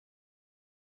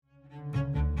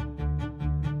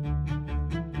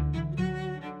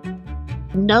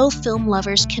No film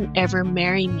lovers can ever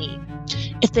marry me.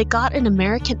 If they got an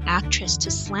American actress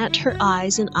to slant her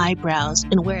eyes and eyebrows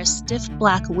and wear a stiff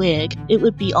black wig, it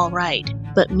would be all right.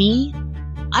 But me?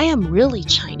 I am really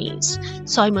Chinese,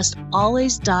 so I must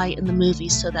always die in the movie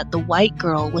so that the white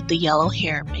girl with the yellow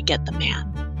hair may get the man.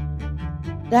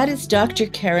 That is Dr.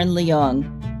 Karen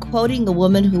Leong, quoting a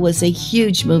woman who was a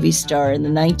huge movie star in the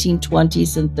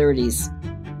 1920s and 30s,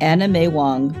 Anna May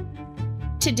Wong.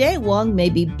 Today, Wong may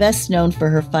be best known for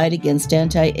her fight against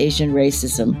anti-Asian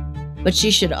racism, but she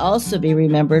should also be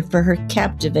remembered for her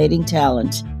captivating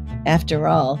talent. After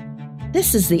all,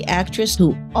 this is the actress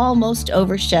who almost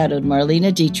overshadowed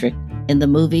Marlene Dietrich in the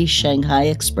movie Shanghai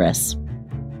Express.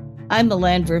 I'm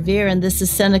Melanne Verveer, and this is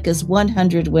Seneca's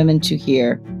 100 Women to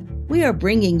Hear. We are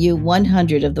bringing you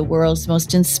 100 of the world's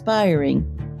most inspiring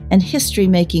and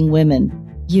history-making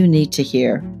women you need to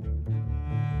hear.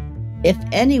 If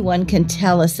anyone can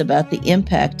tell us about the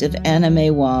impact of Anna May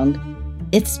Wong,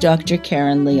 it's Dr.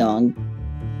 Karen Leong.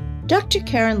 Dr.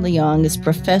 Karen Leong is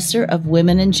Professor of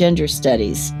Women and Gender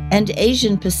Studies and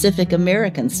Asian Pacific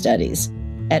American Studies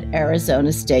at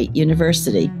Arizona State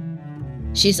University.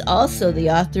 She's also the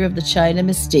author of The China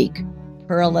Mystique,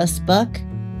 Pearl S. Buck,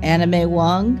 Anna May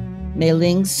Wong,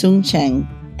 Mei-Ling Soon-Cheng,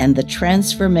 and the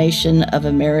Transformation of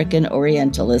American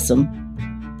Orientalism.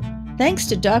 Thanks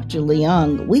to Dr.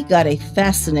 Leong, we got a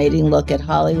fascinating look at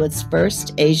Hollywood's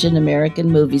first Asian American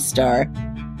movie star.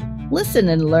 Listen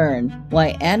and learn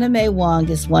why Anna May Wong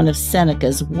is one of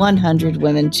Seneca's 100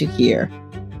 Women to Hear.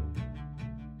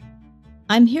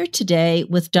 I'm here today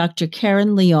with Dr. Karen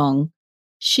Leong.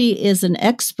 She is an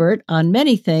expert on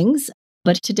many things,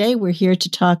 but today we're here to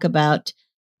talk about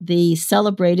the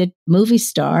celebrated movie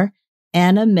star,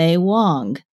 Anna May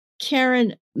Wong.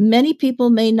 Karen, many people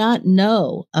may not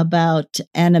know about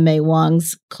Anna May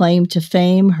Wong's claim to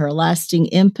fame, her lasting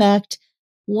impact.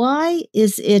 Why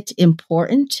is it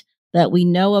important that we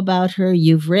know about her?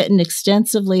 You've written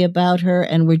extensively about her,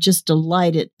 and we're just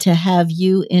delighted to have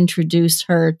you introduce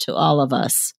her to all of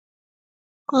us.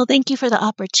 Well, thank you for the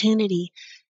opportunity.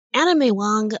 Anna May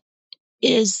Wong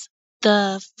is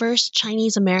the first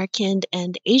Chinese American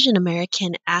and Asian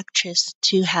American actress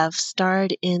to have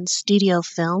starred in studio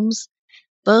films,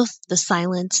 both the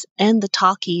silents and the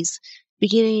talkies,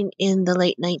 beginning in the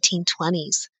late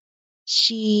 1920s.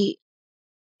 She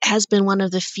has been one of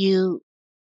the few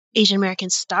Asian American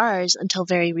stars until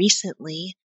very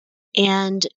recently.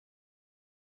 And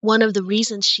one of the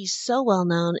reasons she's so well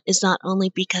known is not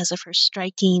only because of her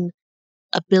striking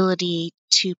ability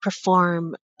to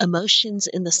perform emotions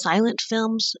in the silent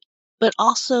films, but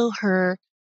also her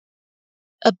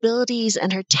abilities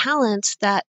and her talents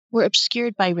that were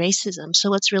obscured by racism.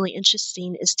 So what's really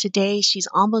interesting is today she's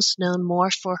almost known more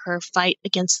for her fight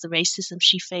against the racism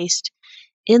she faced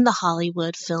in the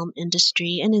Hollywood film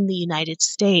industry and in the United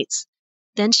States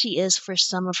than she is for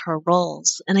some of her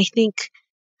roles. And I think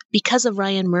because of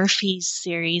Ryan Murphy's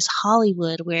series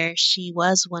Hollywood, where she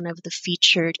was one of the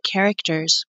featured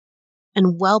characters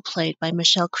and well played by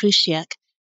Michelle Krusiek,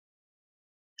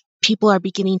 people are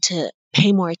beginning to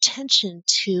pay more attention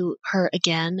to her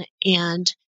again,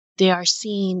 and they are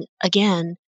seeing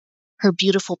again her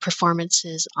beautiful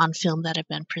performances on film that have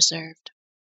been preserved.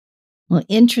 Well,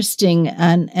 interesting,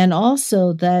 and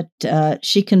also that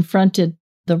she confronted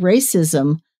the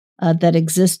racism that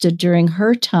existed during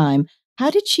her time. How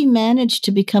did she manage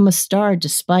to become a star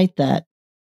despite that?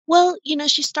 Well,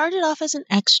 she started off as an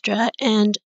extra,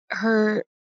 and her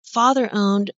father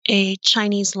owned a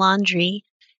Chinese laundry,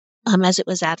 as it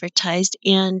was advertised,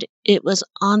 and it was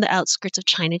on the outskirts of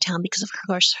Chinatown because, of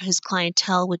course, his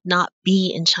clientele would not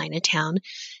be in Chinatown.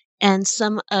 And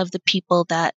some of the people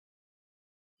that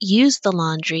used the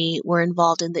laundry were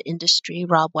involved in the industry.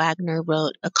 Rob Wagner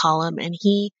wrote a column, and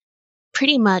he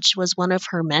pretty much was one of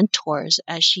her mentors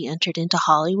as she entered into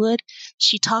Hollywood.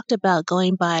 She talked about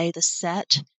going by the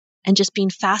set and just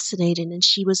being fascinated, and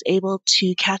she was able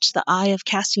to catch the eye of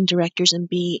casting directors and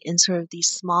be in sort of these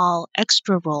small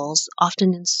extra roles,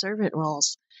 often in servant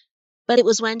roles. But it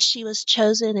was when she was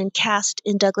chosen and cast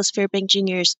in Douglas Fairbanks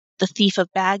Jr.'s The Thief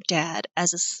of Baghdad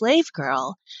as a slave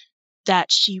girl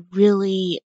that she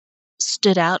really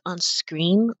stood out on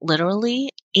screen, literally,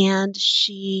 and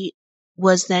she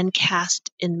was then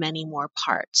cast in many more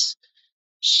parts.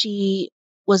 She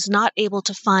was not able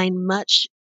to find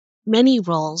many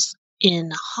roles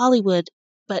in Hollywood,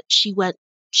 but she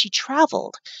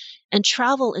traveled. And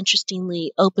travel,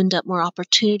 interestingly, opened up more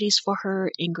opportunities for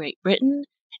her in Great Britain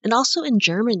and also in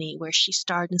Germany, where she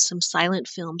starred in some silent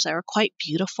films that are quite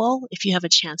beautiful if you have a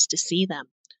chance to see them.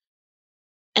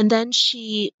 And then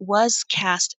she was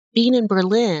cast, being in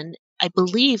Berlin, I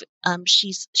believe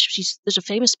she's there's a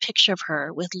famous picture of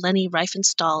her with Leni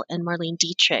Riefenstahl and Marlene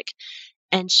Dietrich,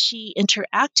 and she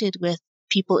interacted with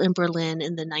people in Berlin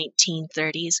in the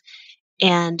 1930s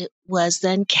and was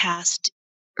then cast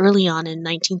early on in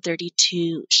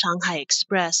 1932 Shanghai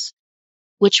Express,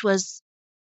 which was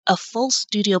a full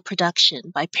studio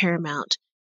production by Paramount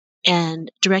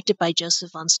and directed by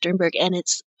Joseph von Sternberg. And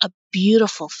it's a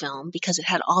beautiful film because it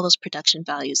had all those production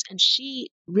values. And she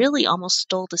really almost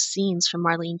stole the scenes from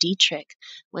Marlene Dietrich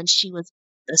when she was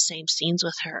the same scenes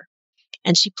with her.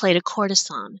 And she played a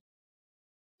courtesan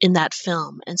in that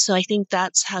film. And so I think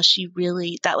that's how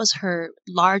that was her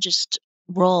largest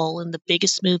role in the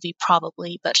biggest movie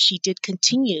probably, but she did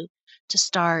continue to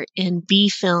star in B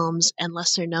films and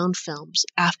lesser known films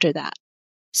after that.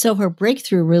 So her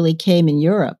breakthrough really came in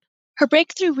Europe. Her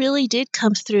breakthrough really did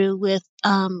come through with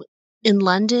in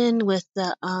London with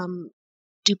the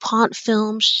DuPont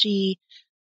films.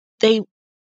 They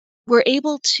were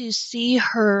able to see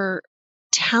her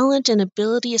talent and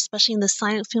ability, especially in the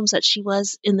silent films that she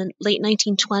was in the late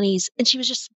 1920s. And she was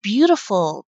just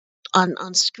beautiful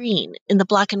on screen. In the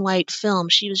black and white film,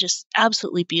 she was just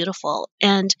absolutely beautiful.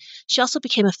 And she also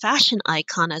became a fashion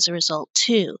icon as a result,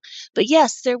 too. But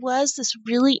yes, there was this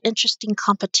really interesting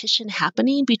competition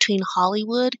happening between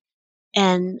Hollywood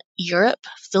and Europe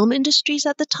film industries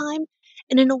at the time.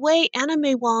 And in a way, Anna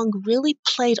May Wong really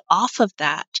played off of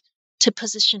that to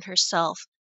position herself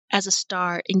as a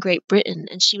star in Great Britain.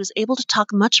 And she was able to talk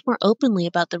much more openly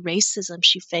about the racism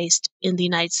she faced in the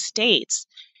United States.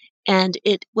 And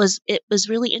it was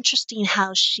really interesting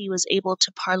how she was able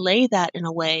to parlay that in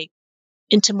a way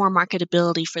into more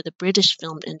marketability for the British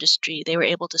film industry. They were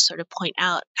able to sort of point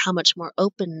out how much more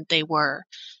open they were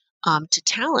to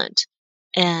talent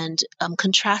and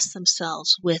contrast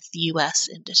themselves with the U.S.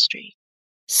 industry.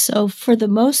 So for the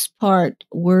most part,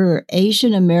 were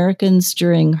Asian Americans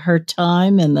during her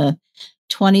time in the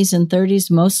 20s and 30s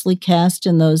mostly cast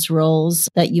in those roles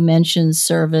that you mentioned,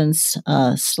 servants,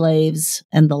 slaves,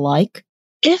 and the like?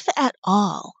 If at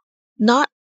all, not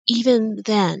even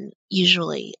then,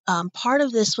 usually. Part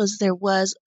of this was there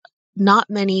was not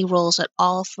many roles at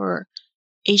all for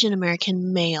Asian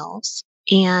American males,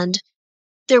 and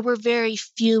there were very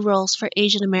few roles for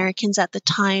Asian Americans at the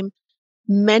time.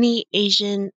 Many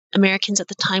Asian Americans at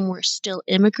the time were still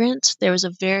immigrants. There was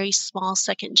a very small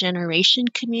second generation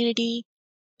community,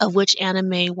 of which Anna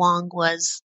May Wong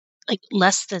was like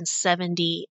less than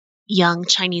 70 young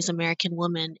Chinese American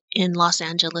women in Los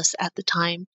Angeles at the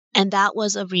time. And that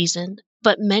was a reason.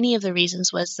 But many of the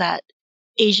reasons was that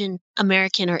Asian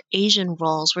American or Asian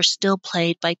roles were still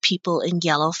played by people in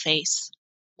yellowface.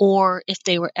 Or if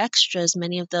they were extras,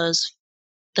 many of those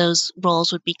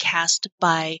roles would be cast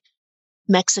by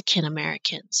Mexican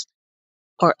Americans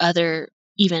or other,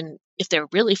 even if they're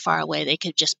really far away, they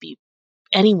could just be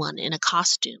anyone in a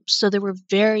costume. So there were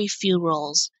very few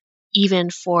roles, even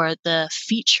for the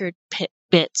featured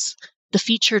bits, the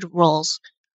featured roles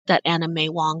that Anna May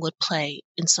Wong would play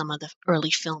in some of the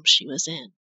early films she was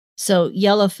in. So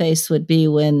yellowface would be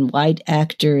when white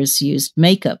actors used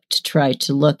makeup to try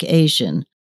to look Asian.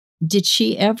 Did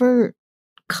she ever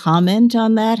comment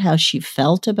on that, how she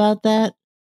felt about that?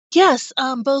 Yes,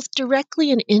 both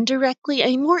directly and indirectly. I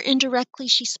mean, more indirectly,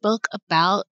 she spoke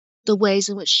about the ways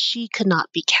in which she could not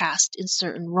be cast in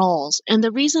certain roles. And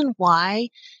the reason why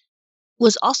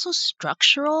was also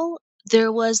structural.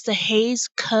 There was the Hays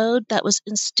Code that was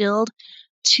instilled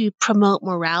to promote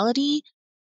morality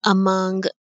among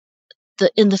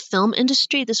in the film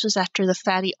industry. This was after the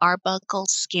Fatty Arbuckle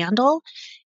scandal.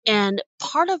 And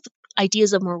part of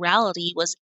ideas of morality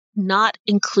was not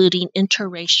including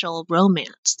interracial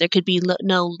romance. There could be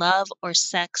no love or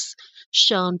sex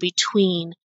shown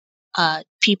between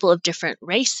people of different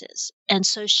races. And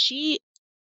so she,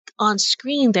 on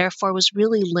screen, therefore, was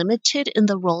really limited in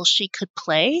the role she could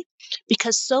play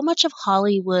because so much of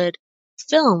Hollywood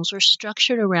films were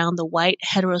structured around the white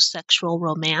heterosexual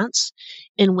romance,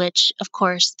 in which, of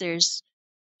course, there's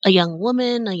a young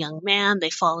woman, a young man, they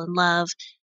fall in love,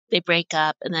 they break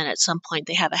up, and then at some point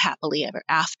they have a happily ever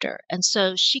after. And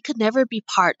so she could never be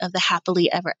part of the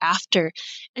happily ever after.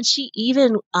 And she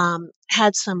even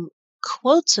had some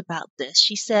quotes about this.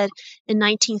 She said in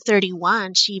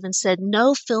 1931, she even said,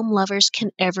 "No film lovers can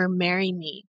ever marry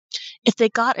me. If they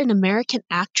got an American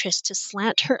actress to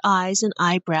slant her eyes and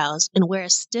eyebrows and wear a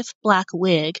stiff black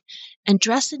wig and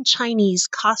dress in Chinese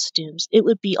costumes, it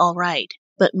would be all right.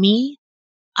 But me?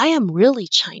 I am really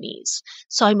Chinese,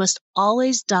 so I must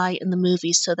always die in the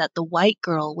movie so that the white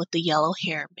girl with the yellow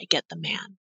hair may get the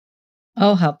man."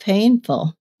 Oh, how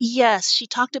painful. Yes, she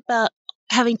talked about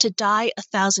having to die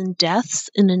 1,000 deaths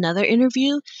in another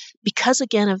interview, because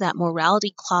again of that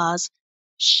morality clause,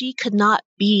 she could not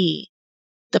be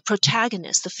the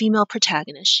protagonist, the female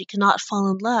protagonist. She could not fall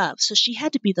in love. So she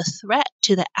had to be the threat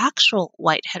to the actual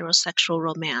white heterosexual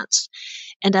romance.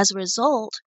 And as a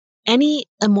result, any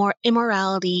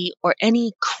immorality or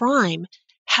any crime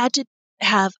had to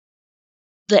have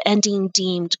the ending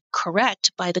deemed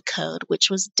correct by the code, which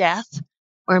was death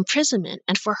or imprisonment.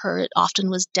 And for her, it often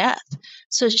was death.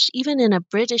 So even in a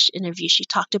British interview, she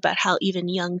talked about how even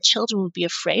young children would be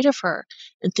afraid of her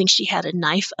and think she had a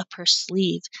knife up her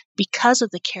sleeve because of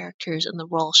the characters and the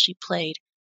role she played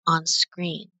on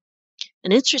screen.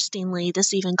 And interestingly,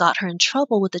 this even got her in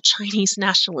trouble with the Chinese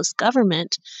nationalist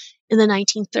government in the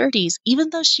 1930s, even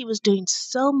though she was doing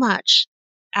so much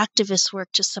activist work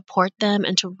to support them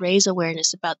and to raise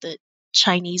awareness about the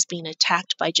Chinese being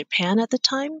attacked by Japan at the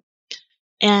time.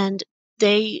 And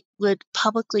they would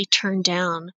publicly turn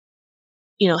down,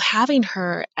 having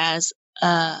her as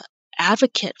a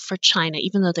advocate for China,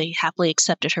 even though they happily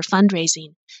accepted her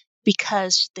fundraising,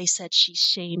 because they said she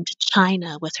shamed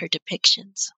China with her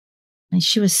depictions. And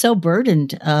she was so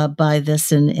burdened by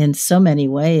this in so many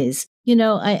ways.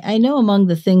 I know among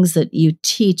the things that you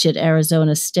teach at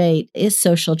Arizona State is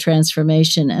social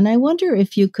transformation. And I wonder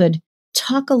if you could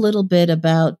talk a little bit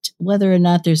about whether or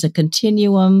not there's a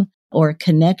continuum or a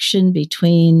connection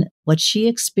between what she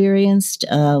experienced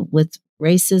with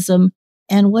racism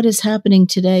and what is happening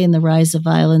today in the rise of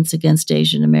violence against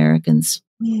Asian Americans.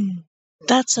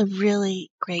 That's a really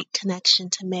great connection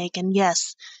to make. And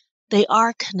yes, they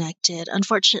are connected.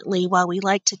 Unfortunately, while we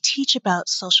like to teach about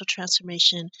social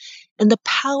transformation and the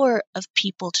power of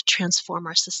people to transform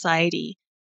our society,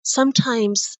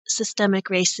 sometimes systemic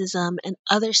racism and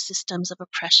other systems of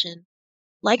oppression,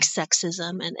 like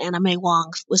sexism, and Anna May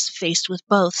Wong was faced with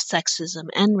both sexism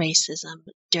and racism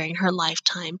during her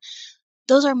lifetime,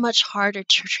 those are much harder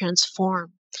to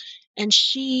transform. And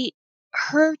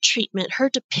her treatment, her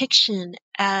depiction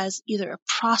as either a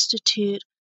prostitute,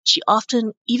 she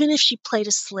often, even if she played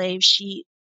a slave, she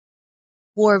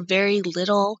wore very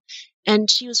little. And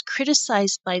she was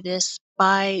criticized by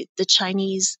the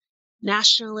Chinese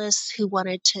nationalists who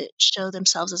wanted to show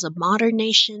themselves as a modern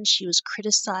nation. She was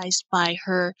criticized by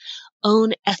her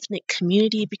own ethnic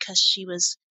community because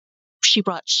she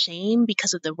brought shame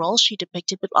because of the role she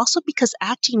depicted, but also because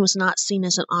acting was not seen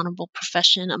as an honorable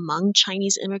profession among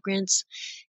Chinese immigrants.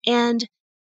 And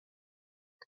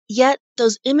yet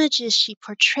those images she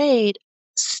portrayed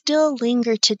still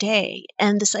linger today.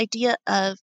 And this idea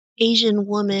of Asian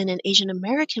woman and Asian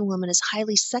American woman is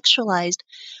highly sexualized.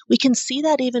 We can see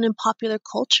that even in popular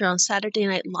culture. On Saturday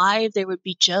Night Live, there would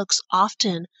be jokes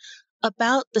often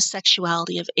about the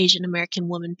sexuality of Asian American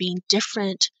women being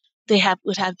different. They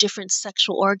would have different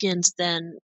sexual organs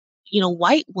than,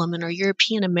 white woman or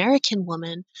European American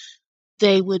woman.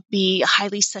 They would be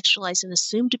highly sexualized and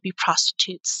assumed to be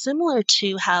prostitutes, similar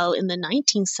to how in the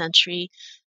 19th century,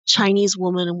 Chinese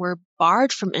women were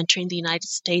barred from entering the United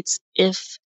States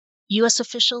if U.S.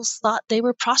 officials thought they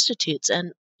were prostitutes.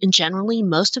 And generally,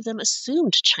 most of them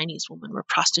assumed Chinese women were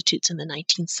prostitutes in the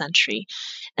 19th century.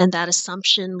 And that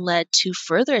assumption led to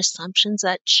further assumptions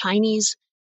that Chinese,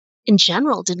 in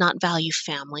general, did not value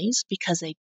families because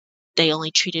they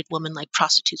only treated women like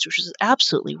prostitutes, which was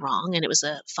absolutely wrong. And it was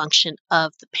a function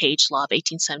of the Page Law of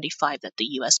 1875 that the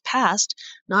U.S. passed,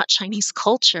 not Chinese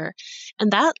culture.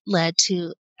 And that led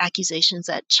to accusations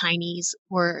that Chinese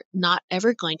were not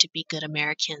ever going to be good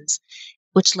Americans,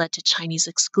 which led to Chinese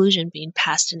exclusion being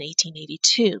passed in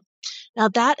 1882. Now,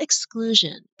 that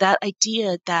exclusion, that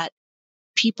idea that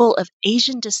people of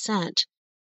Asian descent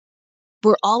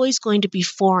were always going to be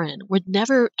foreign, would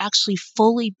never actually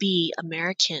fully be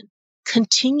American,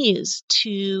 continues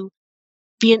to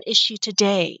be an issue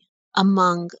today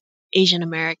among Asian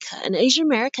America. And Asian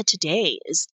America today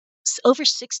is over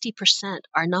 60%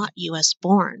 are not US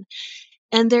born.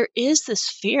 And there is this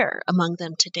fear among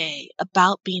them today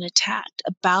about being attacked,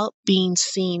 about being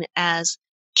seen as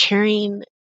carrying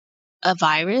a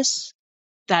virus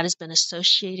that has been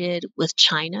associated with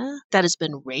China, that has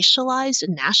been racialized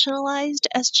and nationalized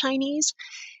as Chinese,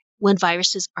 when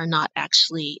viruses are not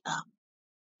actually,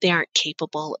 they aren't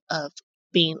capable of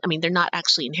being, they're not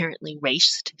actually inherently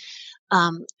raced.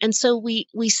 And so we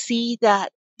see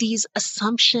that these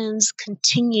assumptions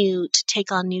continue to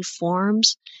take on new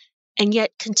forms and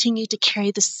yet continue to carry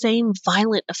the same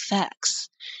violent effects.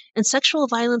 And sexual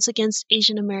violence against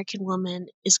Asian American women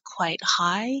is quite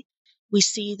high. We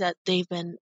see that they've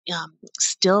been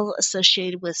still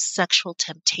associated with sexual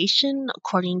temptation,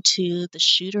 according to the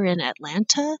shooter in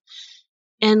Atlanta.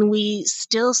 And we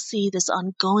still see this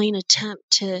ongoing attempt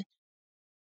to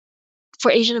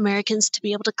for Asian Americans to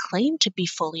be able to claim to be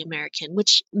fully American,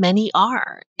 which many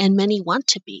are and many want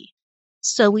to be.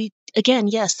 So again,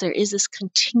 yes, there is this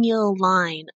continual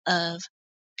line of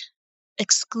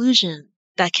exclusion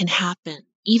that can happen,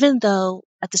 even though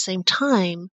at the same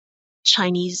time,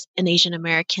 Chinese and Asian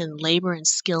American labor and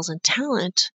skills and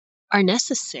talent are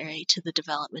necessary to the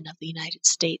development of the United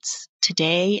States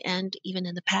today and even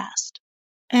in the past.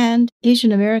 And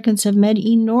Asian Americans have made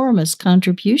enormous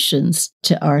contributions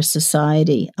to our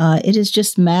society. It is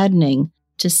just maddening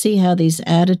to see how these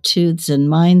attitudes and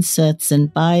mindsets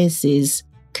and biases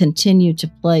continue to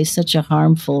play such a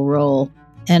harmful role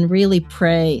and really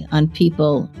prey on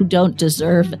people who don't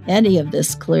deserve any of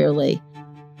this, clearly.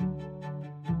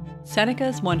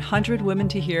 Seneca's 100 Women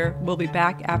to Hear will be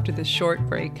back after this short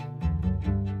break.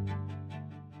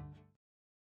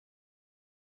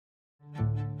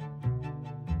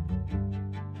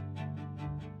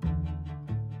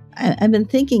 I've been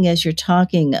thinking as you're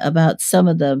talking about some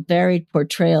of the varied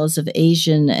portrayals of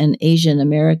Asian and Asian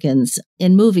Americans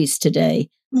in movies today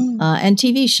and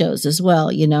TV shows as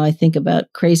well. You know, I think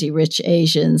about Crazy Rich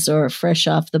Asians or Fresh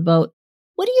Off the Boat.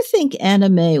 What do you think Anna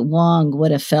May Wong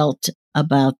would have felt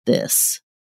about this?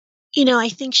 You know, I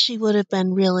think she would have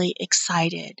been really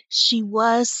excited. She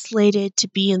was slated to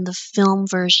be in the film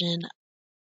version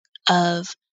of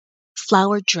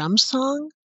Flower Drum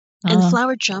Song. And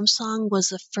Flower Drum Song was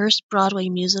the first Broadway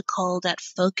musical that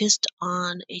focused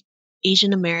on an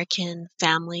Asian American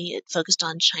family. It focused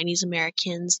on Chinese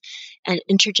Americans and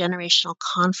intergenerational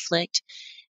conflict.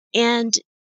 And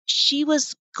she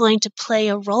was going to play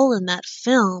a role in that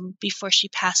film before she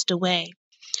passed away.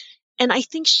 And I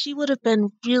think she would have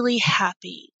been really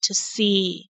happy to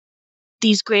see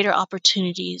these greater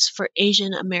opportunities for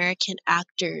Asian American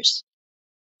actors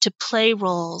to play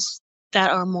roles that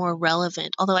are more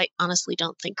relevant. Although I honestly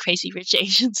don't think Crazy Rich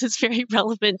Asians is very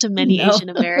relevant to many Asian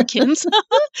Americans.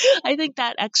 I think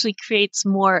that actually creates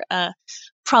more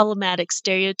problematic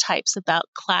stereotypes about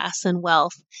class and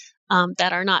wealth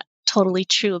that are not totally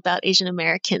true about Asian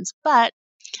Americans. But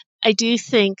I do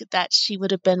think that she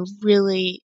would have been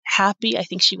really happy. I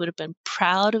think she would have been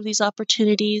proud of these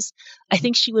opportunities. I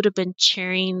think she would have been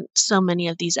cheering so many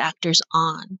of these actors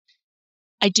on.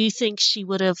 I do think she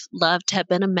would have loved to have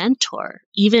been a mentor,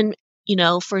 even, you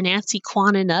know, for Nancy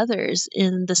Kwan and others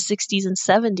in the 60s and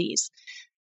 70s,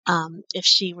 if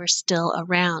she were still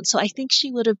around. So I think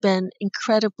she would have been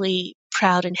incredibly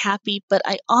proud and happy, but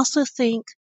I also think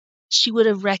she would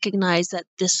have recognized that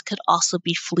this could also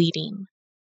be fleeting.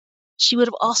 She would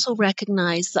have also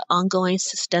recognized the ongoing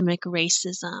systemic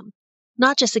racism,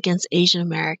 not just against Asian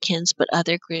Americans, but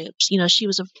other groups. You know, she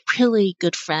was a really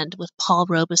good friend with Paul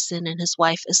Robeson and his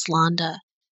wife, Islanda.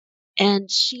 And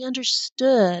she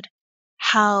understood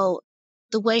how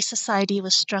the way society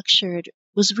was structured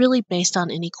was really based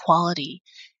on inequality.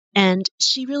 And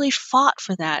she really fought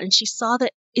for that. And she saw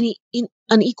that in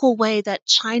an equal way that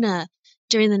China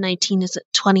during the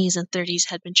 1920s and 30s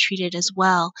had been treated as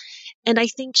well. And I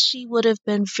think she would have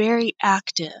been very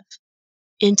active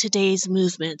in today's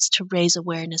movements to raise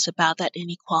awareness about that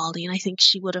inequality. And I think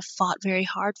she would have fought very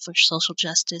hard for social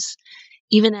justice,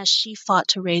 even as she fought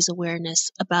to raise awareness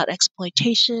about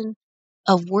exploitation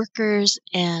of workers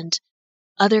and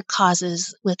other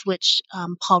causes with which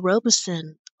Paul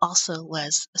Robeson also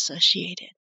was associated.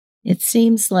 It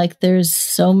seems like there's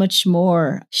so much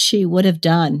more she would have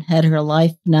done had her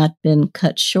life not been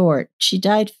cut short. She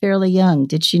died fairly young,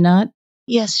 did she not?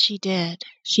 Yes, she did.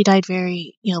 She died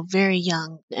very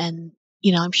young. And,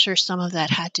 I'm sure some of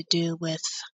that had to do with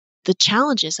the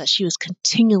challenges that she was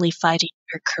continually fighting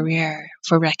in her career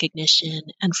for recognition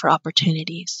and for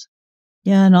opportunities.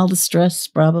 Yeah, and all the stress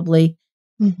probably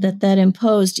that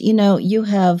imposed. You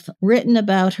have written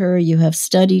about her, you have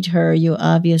studied her, you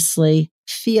obviously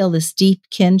feel this deep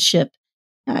kinship.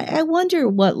 I wonder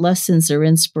what lessons or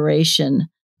inspiration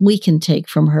we can take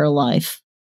from her life.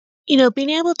 Being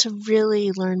able to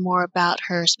really learn more about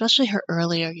her, especially her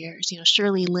earlier years.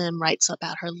 Shirley Lim writes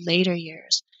about her later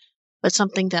years, but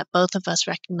something that both of us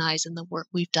recognize in the work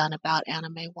we've done about Anna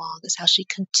May Wong is how she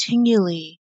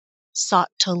continually sought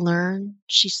to learn.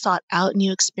 She sought out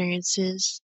new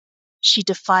experiences. She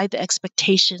defied the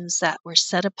expectations that were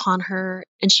set upon her,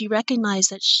 and she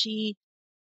recognized that she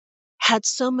had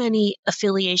so many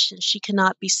affiliations. She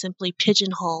cannot be simply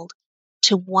pigeonholed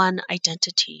to one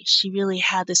identity. She really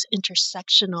had this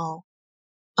intersectional,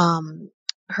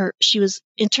 she was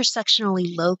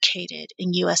intersectionally located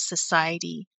in U.S.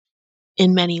 society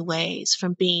in many ways,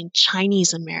 from being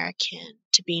Chinese American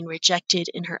to being rejected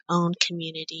in her own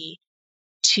community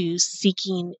to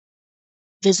seeking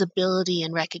visibility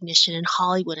and recognition in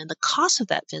Hollywood and the cost of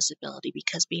that visibility,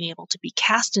 because being able to be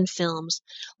cast in films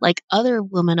like other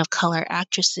women of color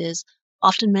actresses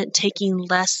often meant taking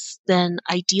less than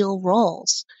ideal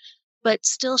roles. But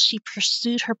still, she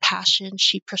pursued her passion.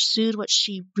 She pursued what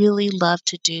she really loved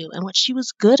to do and what she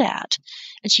was good at.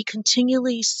 And she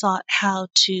continually sought how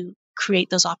to create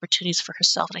those opportunities for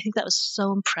herself. And I think that was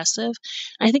so impressive.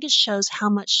 And I think it shows how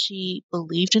much she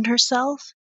believed in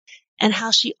herself and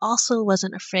how she also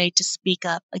wasn't afraid to speak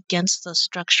up against those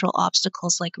structural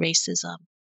obstacles like racism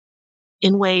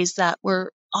in ways that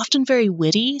were often very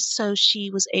witty. So she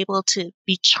was able to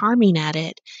be charming at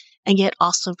it and yet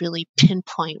also really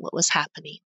pinpoint what was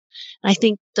happening. And I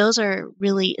think those are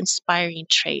really inspiring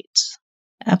traits.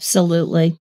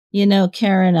 Absolutely. You know,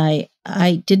 Karen,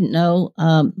 I didn't know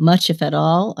much, if at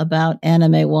all, about Anna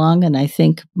May Wong, and I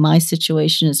think my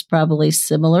situation is probably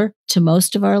similar to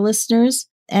most of our listeners.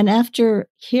 And after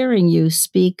hearing you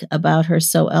speak about her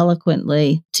so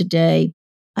eloquently today,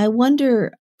 I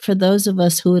wonder, for those of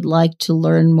us who would like to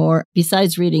learn more,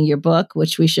 besides reading your book,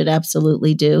 which we should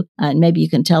absolutely do, and maybe you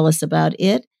can tell us about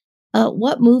it,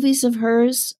 what movies of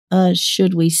hers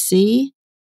should we see?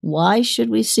 Why should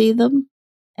we see them?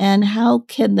 And how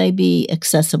can they be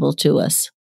accessible to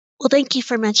us? Well, thank you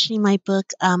for mentioning my book.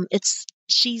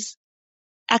 She's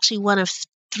actually one of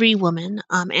three women,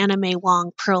 Anna May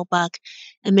Wong, Pearl Buck,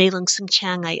 and Mei Lung Sing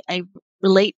Chang. I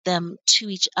relate them to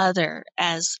each other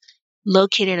as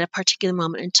located at a particular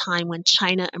moment in time when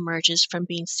China emerges from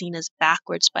being seen as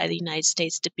backwards by the United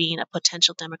States to being a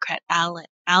potential Democrat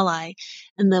ally,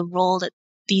 and the role that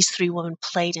these three women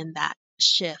played in that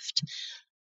shift.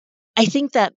 I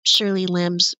think that Shirley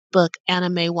Lim's book, Anna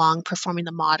May Wong, Performing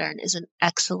the Modern, is an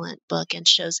excellent book and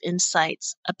shows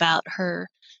insights about her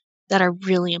that are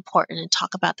really important and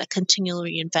talk about the continual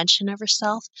reinvention of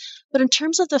herself. But in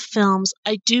terms of the films,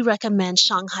 I do recommend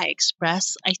Shanghai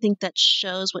Express. I think that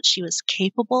shows what she was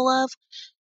capable of,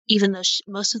 even though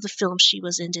most of the films she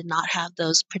was in did not have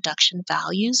those production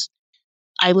values.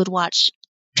 I would watch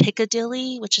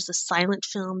Piccadilly, which is a silent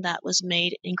film that was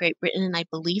made in Great Britain, and I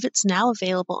believe it's now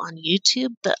available on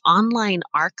YouTube. The online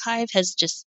archive has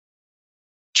just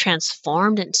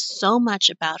transformed, and so much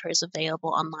about her is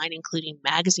available online, including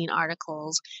magazine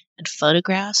articles and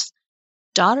photographs.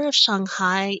 Daughter of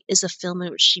Shanghai is a film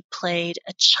in which she played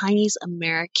a Chinese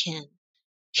American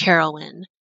heroine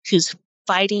who's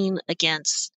fighting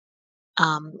against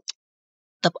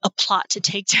a plot to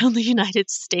take down the United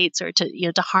States, or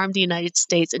to harm the United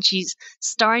States. And she's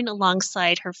starring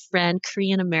alongside her friend,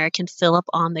 Korean American Philip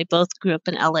On. They both grew up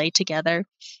in LA together.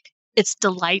 It's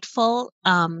delightful.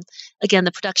 Again,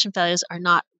 the production values are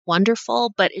not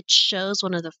wonderful, but it shows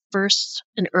one of the first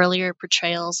and earlier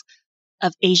portrayals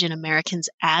of Asian Americans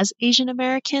as Asian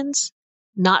Americans,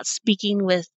 not speaking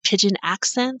with pidgin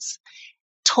accents.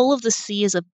 Toll of the Sea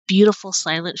is a beautiful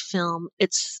silent film.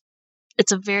 It's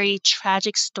a very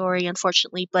tragic story,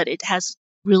 unfortunately, but it has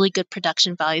really good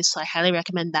production values, so I highly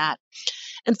recommend that.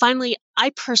 And finally,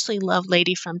 I personally love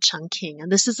Lady from Chungking,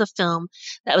 and this is a film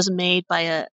that was made by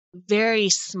a very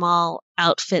small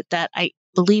outfit that I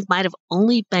believe might have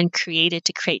only been created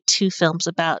to create two films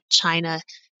about China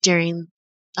during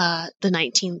the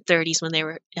 1930s when they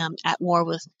were at war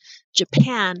with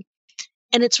Japan.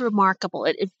 And it's remarkable.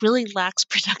 It really lacks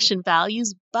production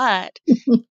values, but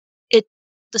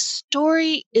the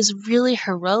story is really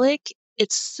heroic.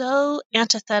 It's so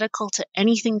antithetical to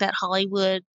anything that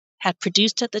Hollywood had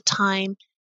produced at the time.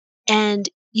 And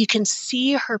you can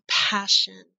see her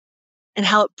passion and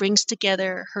how it brings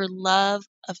together her love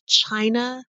of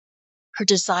China, her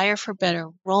desire for better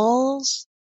roles.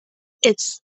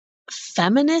 It's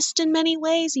feminist in many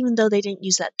ways, even though they didn't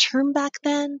use that term back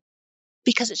then,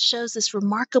 because it shows this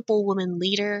remarkable woman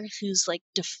leader who's like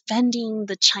defending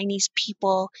the Chinese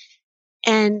people.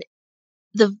 And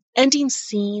the ending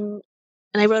scene,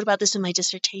 and I wrote about this in my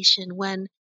dissertation, when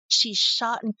she's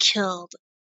shot and killed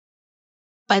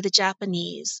by the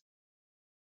Japanese,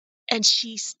 and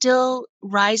she still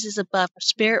rises above, her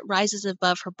spirit rises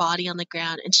above her body on the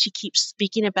ground, and she keeps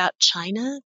speaking about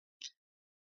China.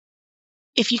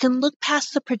 If you can look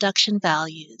past the production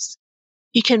values,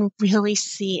 you can really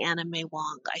see Anna May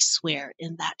Wong, I swear,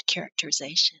 in that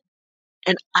characterization.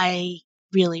 And I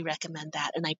really recommend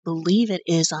that, and I believe it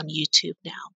is on YouTube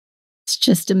now. It's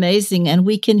just amazing, and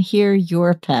we can hear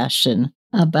your passion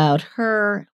about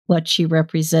her, what she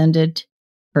represented,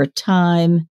 her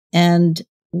time, and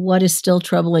what is still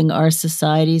troubling our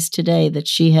societies today that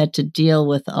she had to deal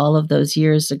with all of those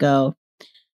years ago.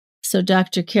 So,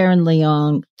 Dr. Karen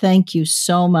Leong, thank you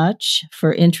so much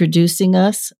for introducing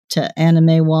us to Anna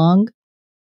May Wong,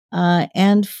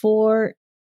 and for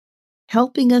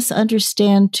helping us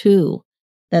understand, too,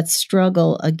 that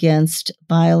struggle against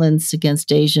violence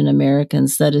against Asian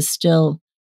Americans that is still,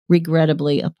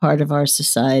 regrettably, a part of our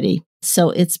society. So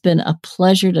it's been a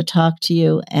pleasure to talk to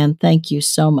you, and thank you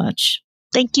so much.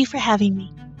 Thank you for having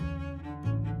me.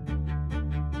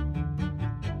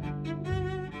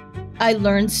 I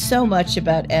learned so much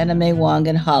about Anna May Wong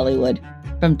and Hollywood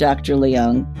from Dr.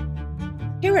 Leung.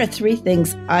 Here are 3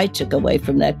 things I took away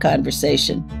from that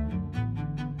conversation.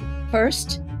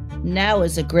 First, now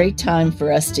is a great time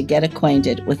for us to get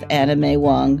acquainted with Anna May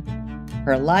Wong,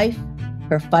 her life,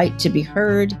 her fight to be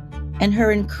heard, and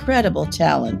her incredible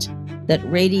talent that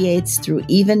radiates through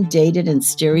even dated and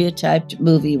stereotyped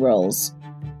movie roles.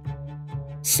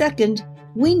 Second,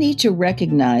 we need to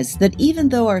recognize that even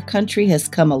though our country has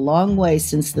come a long way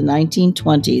since the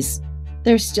 1920s,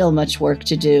 there's still much work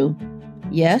to do.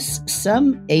 Yes,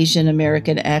 some Asian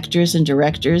American actors and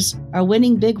directors are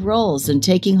winning big roles and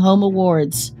taking home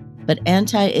awards, but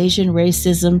anti-Asian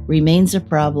racism remains a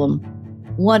problem,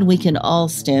 one we can all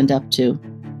stand up to.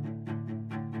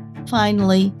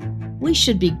 Finally, we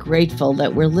should be grateful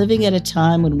that we're living at a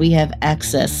time when we have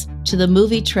access to the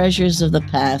movie treasures of the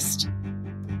past.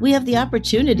 We have the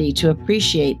opportunity to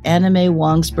appreciate Anna May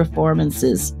Wong's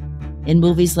performances in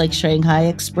movies like Shanghai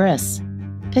Express,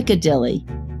 Piccadilly,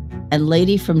 and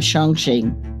Lady from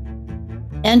Chongqing.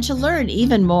 And to learn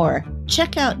even more,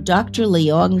 check out Dr.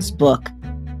 Leung's book,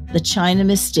 The China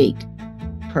Mystique,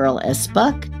 Pearl S.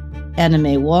 Buck, Anna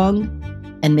May Wong,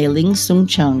 and Mei-Ling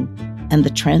Sung-Chung, and the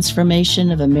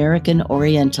Transformation of American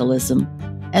Orientalism,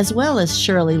 as well as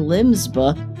Shirley Lim's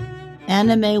book,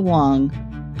 Anna May Wong,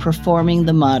 Performing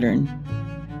the Modern.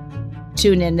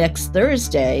 Tune in next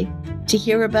Thursday to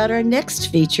hear about our next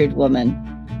featured woman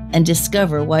and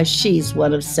discover why she's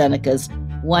one of Seneca's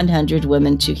 100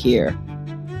 Women to Hear.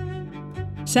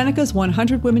 Seneca's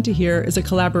 100 Women to Hear is a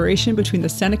collaboration between the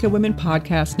Seneca Women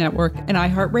Podcast Network and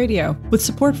iHeartRadio, with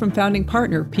support from founding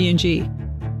partner P&G.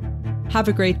 Have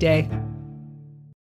a great day.